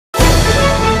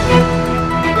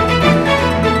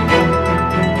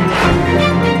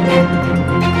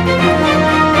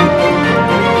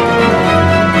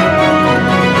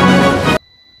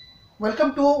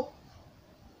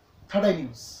Third Eye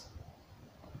News.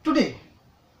 Today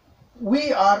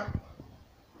we are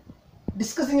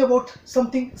discussing about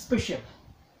something special.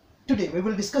 Today we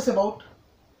will discuss about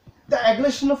the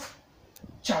aggression of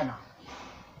China.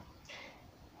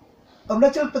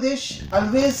 Arunachal Pradesh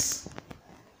always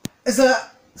is a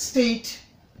state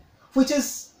which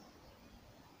is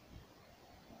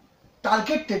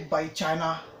targeted by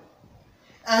China,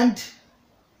 and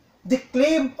they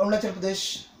claim Arunachal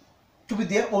Pradesh to be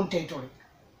their own territory.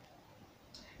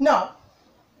 Now,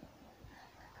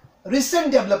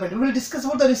 recent development, we will discuss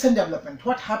about the recent development.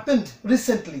 What happened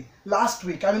recently, last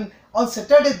week? On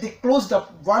Saturday they closed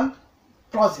up one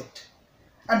project,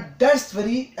 and that's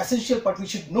very essential part we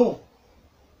should know.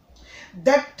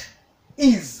 That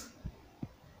is,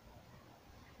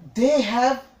 they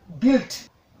have built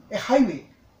a highway,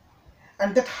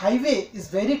 and that highway is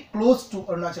very close to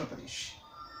Arunachal Pradesh.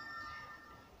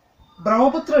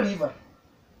 Brahmaputra river,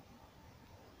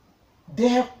 they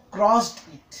have crossed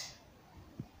it.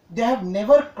 They have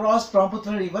never crossed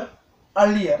Brahmaputra river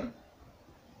earlier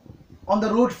on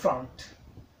the road front.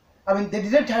 They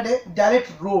didn't have a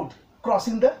direct road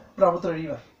crossing the Brahmaputra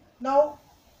river. Now,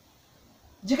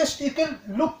 you can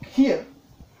look here.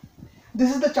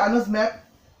 This is the China's map.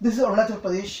 This is Arunachal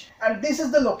Pradesh, and this is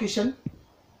the location.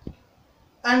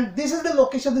 And this is the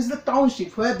location. This is the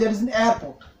township where there is an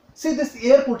airport. See, this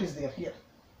airport is there here.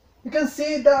 You can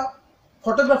see the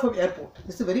photograph of airport.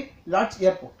 This is a very large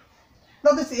airport.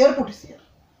 Now this airport is here.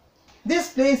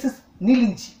 This place is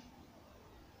Nylinchi.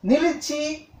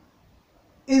 Nylinchi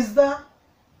is the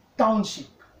township,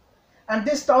 and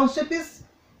this township is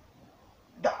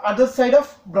the other side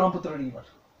of Brahmaputra river.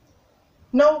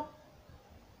 Now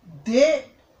they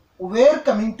were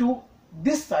coming to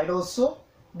this side also.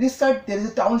 This side there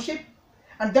is a township,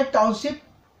 and that township,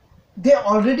 they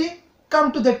already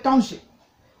come to that township.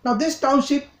 Now this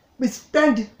township is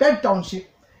Pad Township,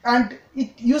 and it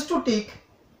used to take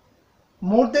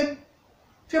more than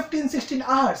 15-16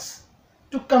 hours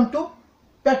to come to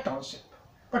Pad Township.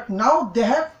 But now they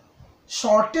have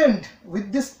shortened,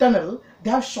 with this tunnel,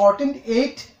 they have shortened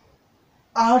 8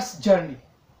 hours journey.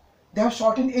 They have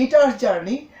shortened 8 hours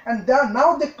journey, and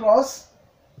now they cross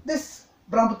this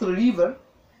Brahmaputra river,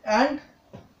 and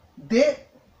they,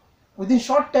 within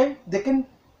short time, they can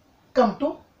come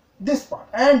to this part.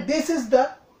 And this is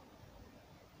the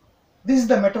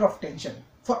matter of tension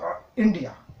for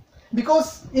India,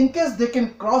 because in case they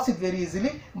can cross it very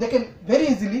easily, they can very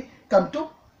easily come to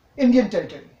Indian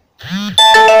territory.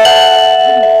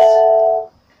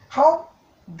 How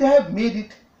they have made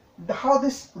it, how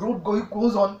this road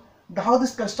goes on, how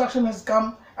this construction has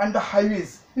come, and the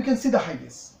highways, you can see the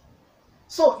highways.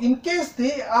 So in case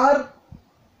they are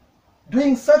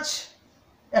doing such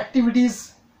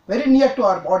activities very near to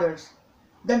our borders,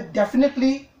 then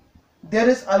definitely there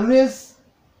is always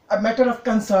a matter of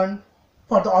concern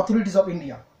for the authorities of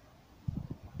India.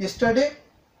 Yesterday,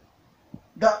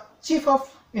 the Chief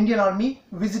of Indian Army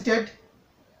visited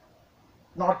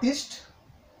Northeast.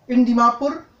 In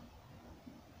Dimapur,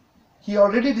 he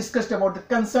already discussed about the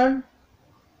concern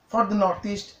for the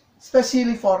Northeast,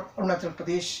 especially for Arunachal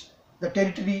Pradesh, the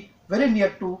territory very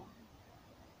near to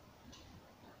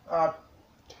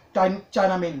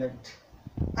China mainland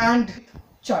and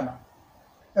China.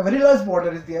 A very large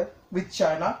border is there with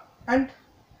China, and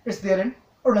it's there in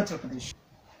Arunachal Pradesh.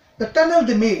 The tunnel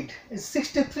they made is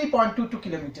 63.22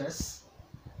 kilometers,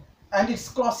 and it's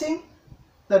crossing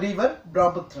the river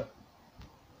Brahmaputra.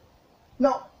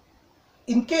 Now,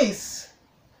 in case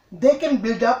they can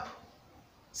build up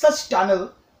such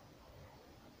tunnel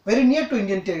very near to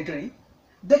Indian territory,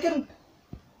 they can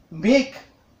make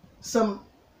some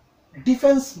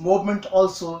defense movement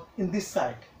also in this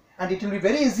side, and it will be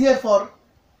very easier for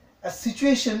a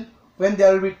situation when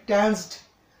there will be tensed,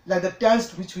 like the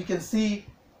tensed which we can see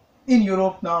in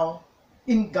Europe now,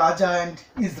 in Gaza and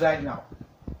Israel now.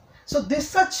 So this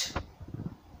such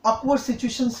awkward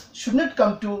situations should not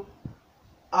come to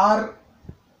our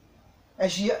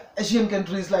Asian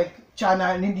countries like China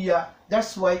and India.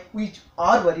 That's why we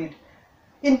are worried.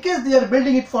 In case they are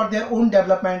building it for their own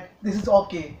development, this is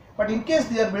okay. But in case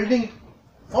they are building it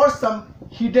for some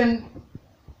hidden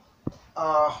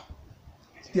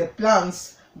their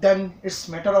plans, then it's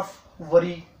matter of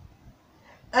worry,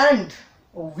 and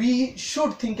we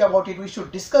should think about it. We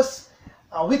should discuss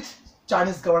with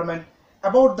Chinese government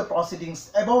about the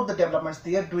proceedings, about the developments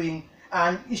they are doing,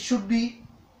 and it should be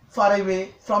far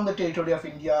away from the territory of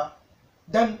India.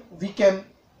 Then we can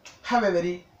have a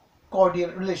very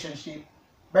cordial relationship,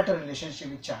 better relationship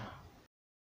with China.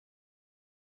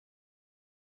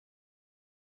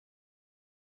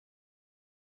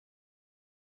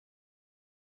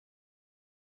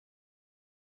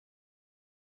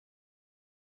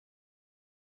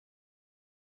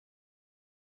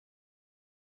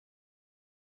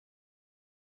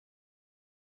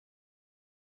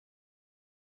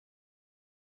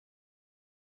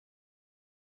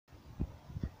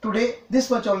 Today,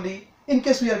 this much only. In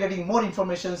case we are getting more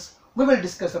informations, we will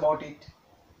discuss about it.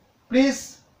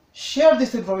 Please share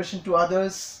this information to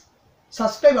others.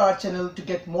 Subscribe our channel to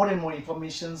get more and more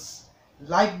informations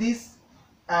like this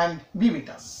and be with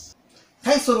us.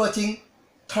 Thanks for watching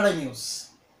Third Eye News.